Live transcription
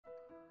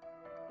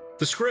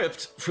The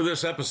script for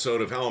this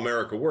episode of How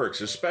America Works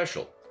is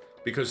special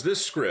because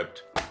this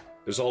script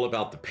is all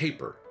about the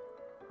paper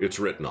it's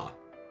written on.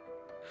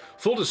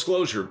 Full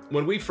disclosure,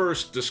 when we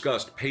first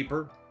discussed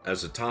paper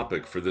as a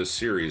topic for this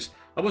series,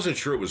 I wasn't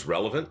sure it was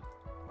relevant.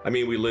 I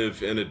mean, we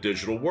live in a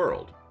digital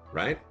world,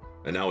 right?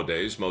 And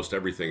nowadays, most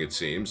everything, it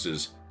seems,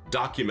 is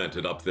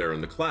documented up there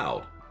in the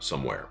cloud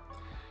somewhere.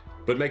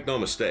 But make no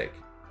mistake,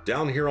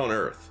 down here on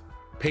Earth,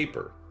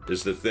 paper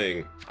is the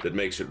thing that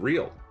makes it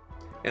real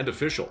and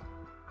official.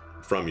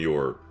 From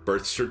your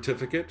birth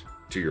certificate,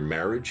 to your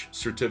marriage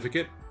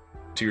certificate,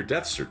 to your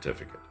death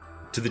certificate,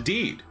 to the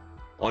deed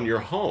on your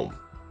home,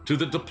 to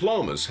the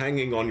diplomas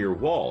hanging on your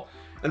wall,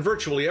 and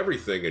virtually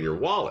everything in your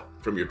wallet,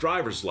 from your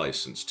driver's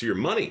license, to your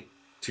money,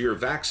 to your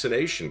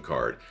vaccination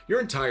card.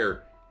 Your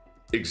entire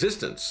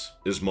existence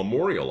is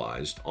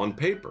memorialized on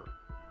paper,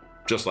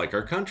 just like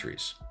our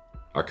country's.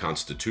 Our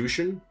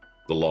Constitution,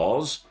 the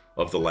laws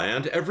of the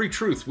land, every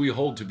truth we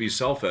hold to be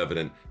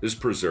self-evident is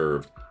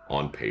preserved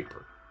on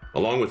paper.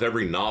 Along with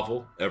every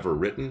novel ever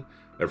written,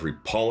 every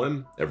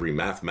poem, every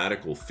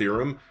mathematical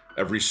theorem,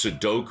 every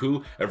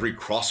Sudoku, every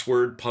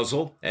crossword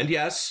puzzle, and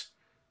yes,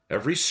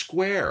 every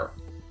square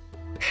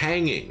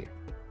hanging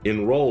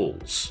in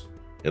rolls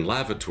in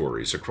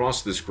lavatories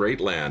across this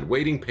great land,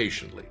 waiting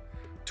patiently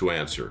to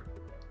answer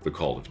the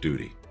call of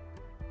duty.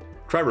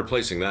 Try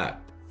replacing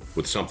that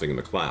with something in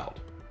the cloud.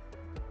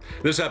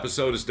 This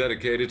episode is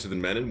dedicated to the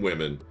men and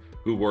women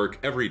who work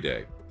every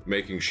day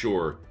making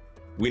sure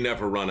we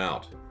never run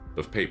out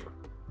of paper,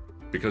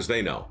 because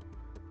they know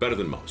better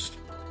than most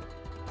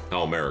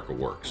how America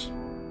works.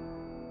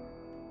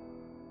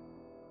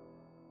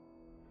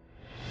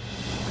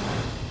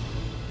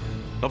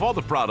 Of all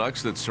the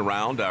products that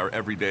surround our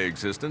everyday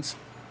existence,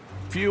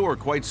 few are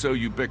quite so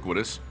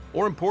ubiquitous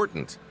or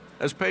important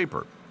as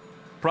paper.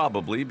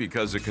 Probably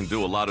because it can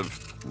do a lot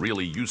of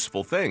really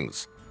useful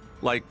things,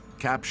 like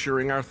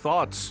capturing our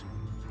thoughts,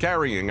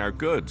 carrying our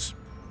goods,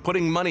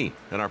 putting money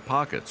in our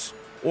pockets,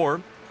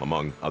 or,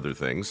 among other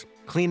things,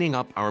 cleaning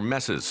up our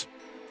messes.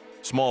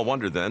 Small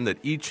wonder then that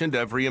each and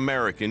every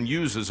American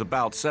uses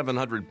about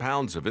 700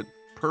 pounds of it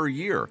per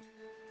year.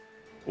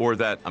 Or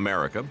that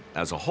America,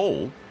 as a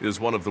whole, is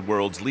one of the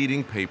world's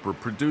leading paper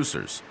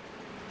producers,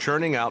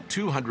 churning out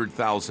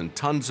 200,000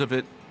 tons of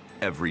it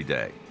every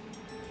day.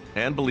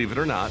 And believe it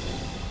or not,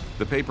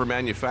 the paper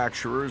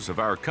manufacturers of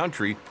our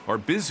country are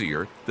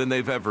busier than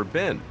they've ever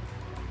been,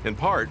 in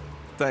part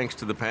thanks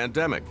to the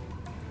pandemic,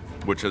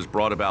 which has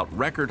brought about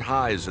record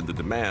highs in the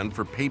demand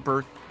for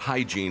paper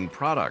hygiene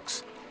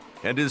products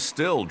and is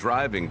still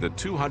driving the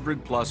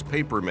 200-plus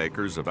paper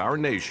makers of our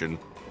nation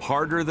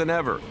harder than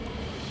ever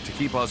to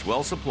keep us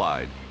well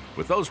supplied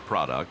with those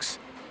products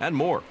and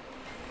more.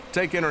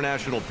 Take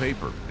International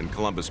Paper in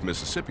Columbus,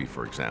 Mississippi,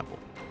 for example.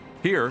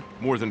 Here,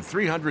 more than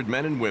 300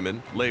 men and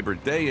women labor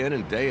day in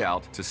and day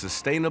out to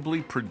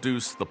sustainably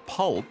produce the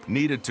pulp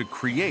needed to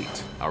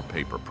create our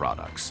paper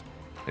products.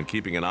 And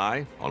keeping an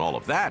eye on all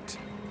of that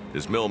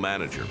is mill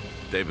manager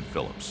David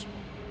Phillips.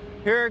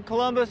 Here in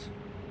Columbus,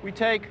 we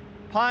take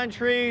pine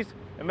trees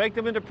and make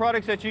them into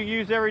products that you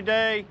use every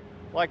day,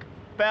 like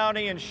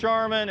Bounty and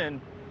Charmin and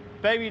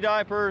baby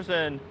diapers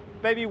and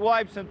baby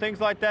wipes and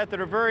things like that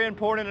are very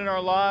important in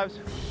our lives.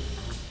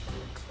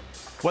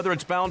 Whether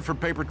it's bound for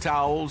paper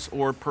towels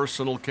or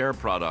personal care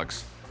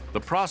products,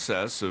 the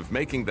process of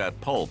making that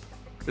pulp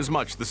is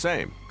much the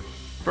same.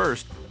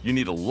 First, you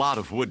need a lot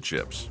of wood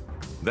chips.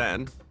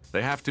 Then,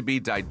 they have to be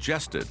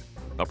digested,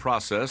 a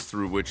process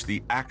through which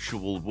the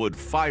actual wood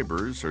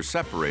fibers are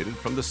separated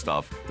from the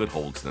stuff that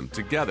holds them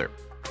together,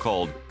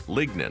 called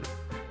lignin.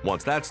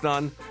 Once that's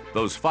done,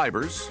 those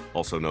fibers,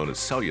 also known as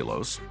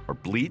cellulose, are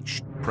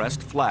bleached,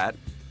 pressed flat,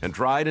 and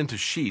dried into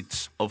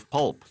sheets of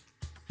pulp.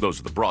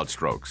 Those are the broad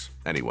strokes,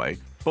 anyway,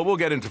 but we'll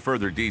get into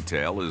further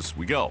detail as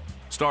we go,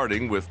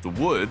 starting with the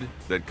wood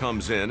that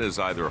comes in as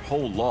either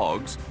whole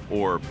logs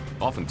or,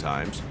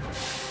 oftentimes,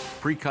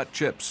 pre-cut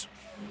chips.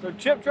 So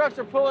chip trucks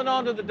are pulling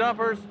onto the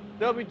dumpers.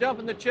 They'll be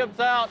dumping the chips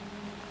out.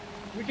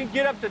 We can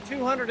get up to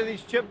 200 of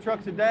these chip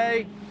trucks a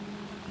day.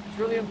 It's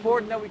really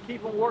important that we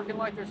keep them working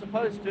like they're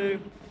supposed to.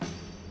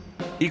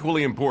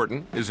 Equally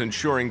important is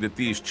ensuring that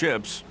these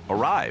chips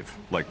arrive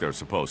like they're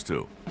supposed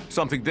to,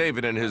 something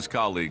David and his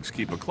colleagues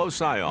keep a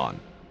close eye on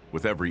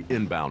with every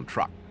inbound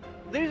truck.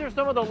 These are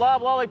some of the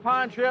loblolly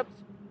pine chips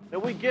that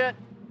we get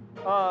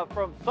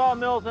from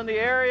sawmills in the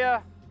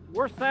area.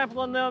 We're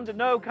sampling them to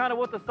know kind of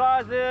what the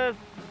size is.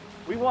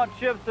 We want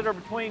chips that are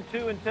between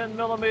 2 and 10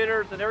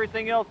 millimeters, and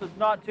everything else that's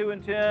not 2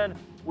 and 10,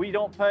 we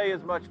don't pay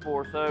as much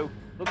for. So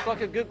looks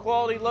like a good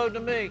quality load to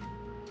me.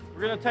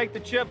 We're gonna take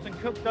the chips and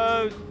cook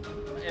those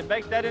and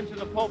make that into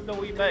the pulp that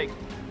we make.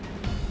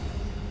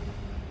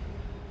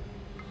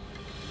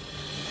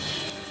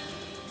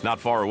 Not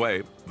far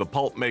away, the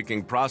pulp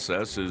making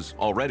process is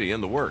already in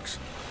the works,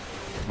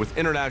 with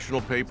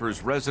International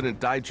Paper's resident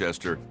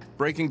digester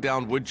breaking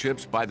down wood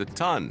chips by the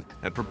ton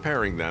and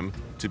preparing them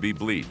to be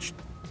bleached.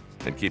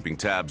 And keeping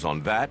tabs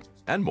on that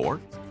and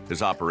more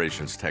is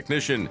operations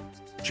technician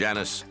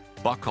Janice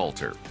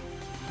Buckhalter.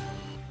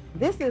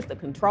 This is the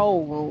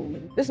control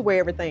room. This is where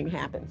everything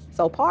happens.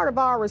 So part of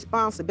our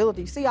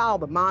responsibility, see all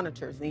the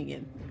monitors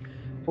in.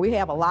 We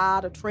have a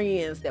lot of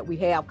trends that we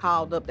have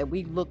called up that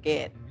we look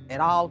at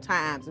all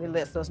times. It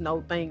lets us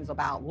know things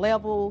about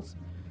levels,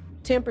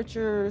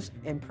 temperatures,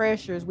 and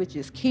pressures, which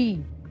is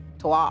key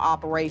to our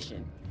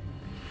operation.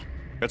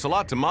 It's a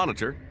lot to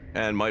monitor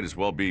and might as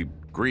well be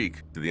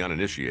Greek to the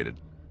uninitiated.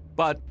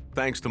 But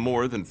thanks to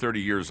more than 30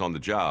 years on the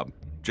job,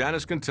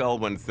 Janice can tell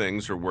when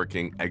things are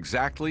working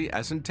exactly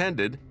as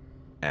intended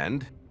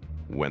and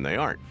when they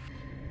aren't.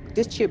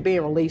 This chip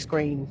being release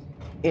screen,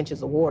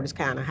 inches of water is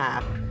kind of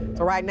high.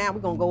 So right now we're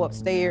gonna go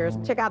upstairs,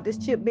 check out this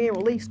chip bin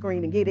release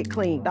screen and get it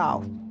cleaned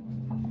off.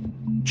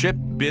 Chip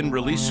bin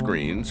release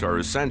screens are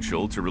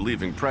essential to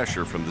relieving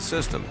pressure from the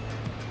system.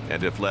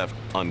 And if left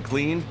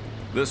unclean,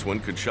 this one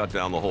could shut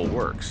down the whole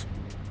works.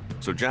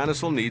 So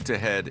Janice will need to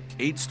head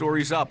 8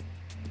 stories up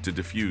to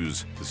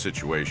diffuse the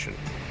situation.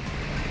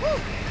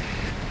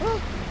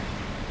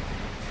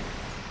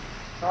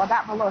 So I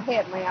got my little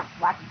headlamp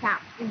so I can kind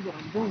of see what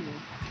I'm doing.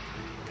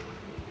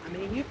 I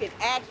mean, you can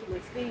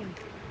actually see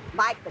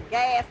like the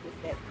gases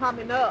that's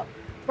coming up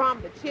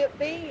from the chip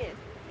bin.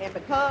 And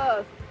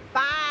because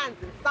fines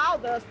and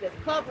sawdust that's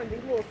covering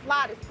these little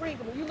slotted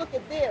screens, when you look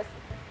at this,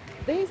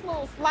 these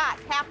little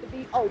slots have to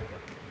be open.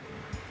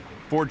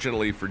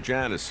 Fortunately for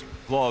Janice,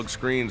 clogged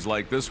screens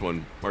like this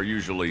one are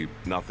usually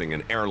nothing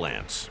an air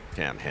lance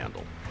can't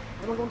handle.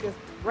 And we're gonna just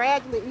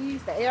gradually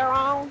ease the air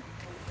on,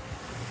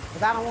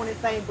 because I don't want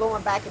anything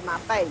blowing back in my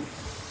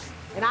face.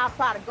 And I'll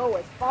try to go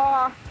as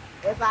far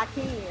as I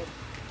can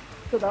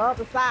to the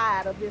other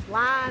side of this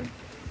line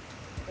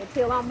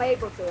until I'm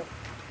able to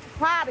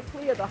try to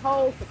clear the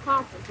whole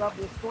circumference of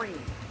this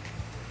screen.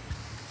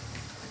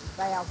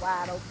 Valve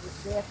wide open,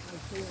 just definitely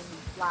clearing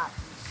these slots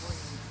in the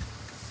screen.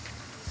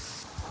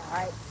 All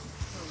right,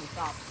 turn this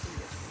off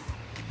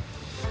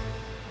here.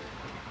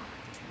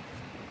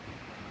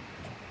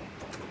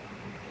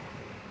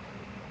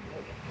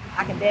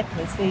 I can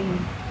definitely see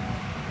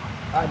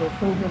the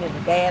improvement in the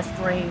gas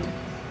stream.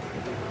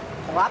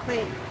 So I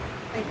think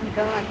we're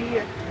done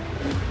here.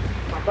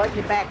 I'll button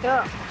it back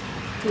up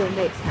till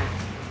next time.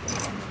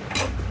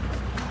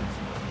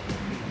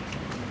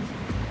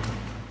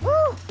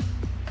 Woo!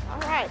 All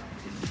right,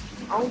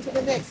 on to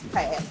the next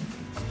pass.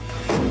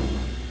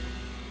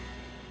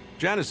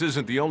 Janice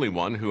isn't the only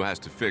one who has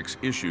to fix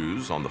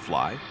issues on the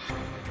fly,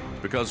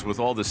 because with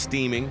all the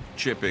steaming,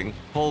 chipping,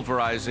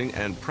 pulverizing,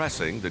 and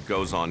pressing that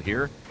goes on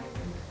here,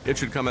 it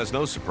should come as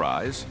no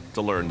surprise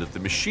to learn that the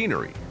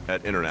machinery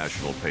at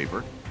International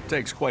Paper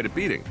takes quite a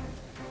beating.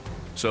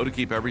 So to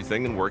keep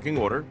everything in working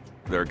order,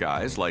 there are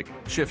guys like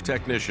shift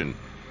technician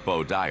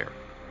Bo Dyer.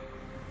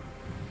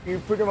 You're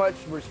pretty much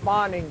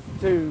responding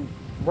to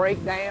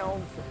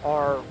breakdowns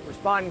or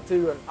responding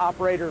to an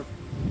operator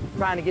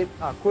trying to get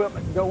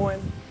equipment going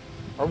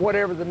or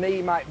whatever the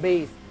need might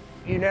be.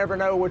 You never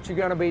know what you're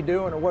going to be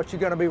doing or what you're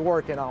going to be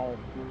working on.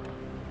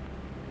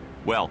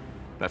 Well,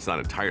 that's not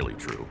entirely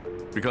true,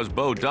 because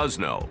Bo does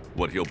know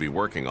what he'll be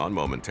working on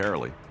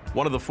momentarily.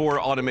 One of the 4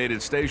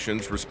 automated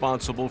stations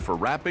responsible for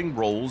wrapping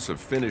rolls of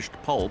finished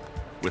pulp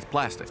with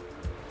plastic.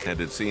 And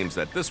it seems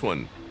that this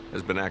one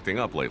has been acting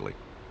up lately.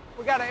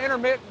 We got an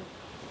intermittent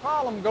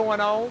problem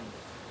going on,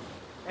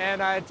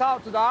 and I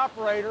talked to the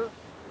operator,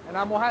 and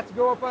I'm gonna have to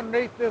go up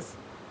underneath this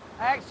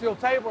axial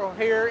table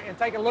here and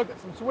take a look at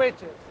some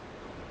switches.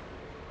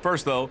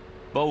 First though,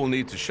 Bo will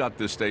need to shut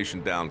this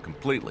station down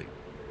completely,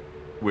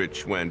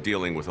 which when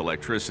dealing with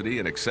electricity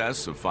in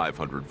excess of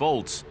 500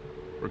 volts,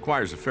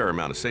 requires a fair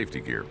amount of safety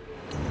gear.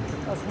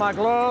 That's my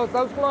gloves.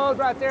 Those gloves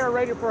right there are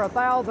rated for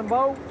 1,000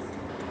 volts.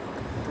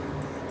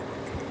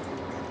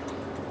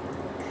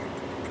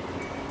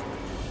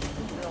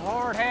 Your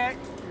hard hat,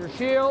 your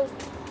shield.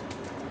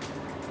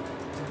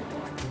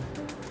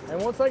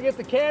 And once I get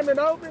the cabinet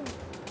open,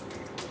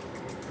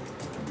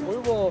 we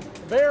will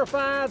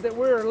verify that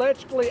we're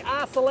electrically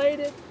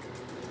isolated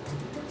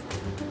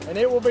and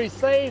it will be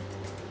safe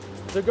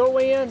to go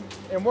in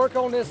and work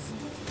on this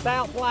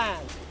south line.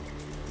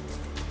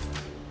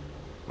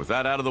 With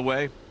that out of the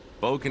way,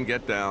 Bo can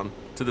get down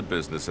to the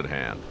business at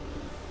hand.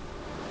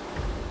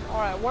 All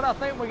right, what I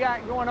think we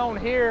got going on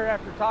here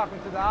after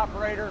talking to the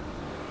operator,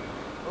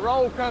 the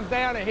roll comes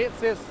down and hits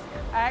this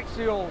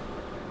axial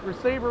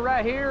receiver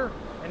right here,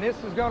 and this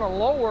is gonna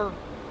lower,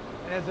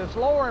 and as it's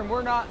lowering,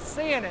 we're not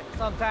seeing it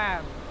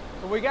sometimes.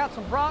 So we got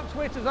some prompt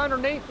switches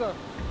underneath the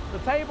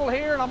table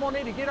here, and I'm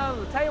gonna need to get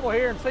under the table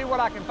here and see what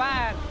I can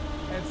find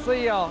and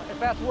see if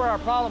that's where our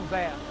problem's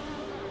at.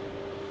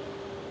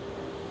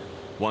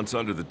 Once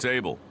under the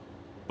table,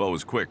 Bo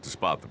is quick to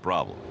spot the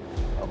problem.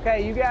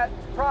 Okay, you got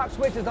prompt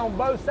switches on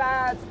both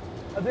sides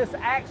of this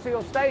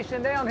axial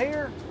station down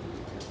here.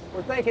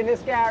 We're thinking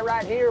this guy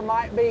right here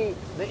might be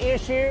the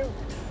issue.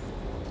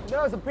 It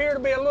does appear to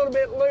be a little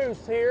bit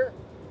loose here.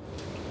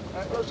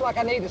 It looks like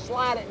I need to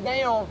slide it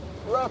down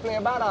roughly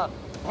about a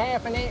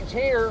 ½ an inch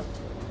here.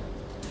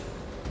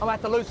 I'm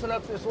about to loosen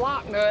up this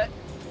lock nut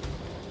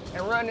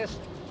and run this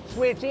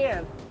switch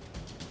in.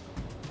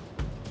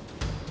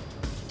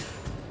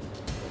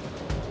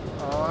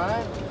 All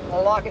right.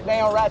 I'll lock it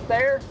down right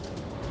there.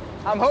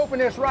 I'm hoping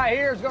this right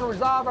here is going to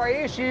resolve our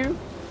issue.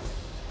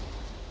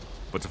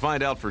 But to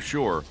find out for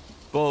sure,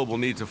 Bo will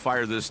need to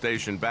fire this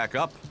station back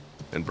up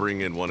and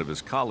bring in one of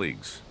his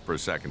colleagues for a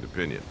second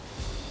opinion.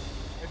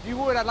 If you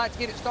would, I'd like to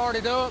get it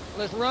started up.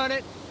 Let's run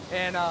it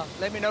and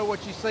let me know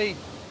what you see.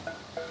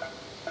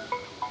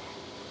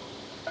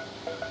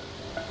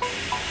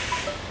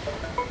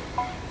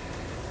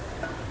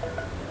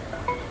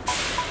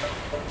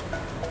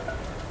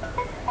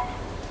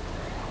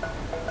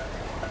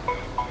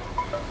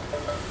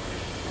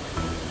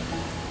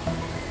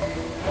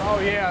 Oh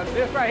yeah,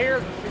 this right here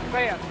is a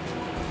success.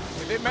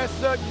 If it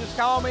messes up, you just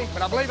call me,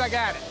 but I believe I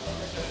got it.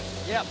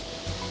 Yep.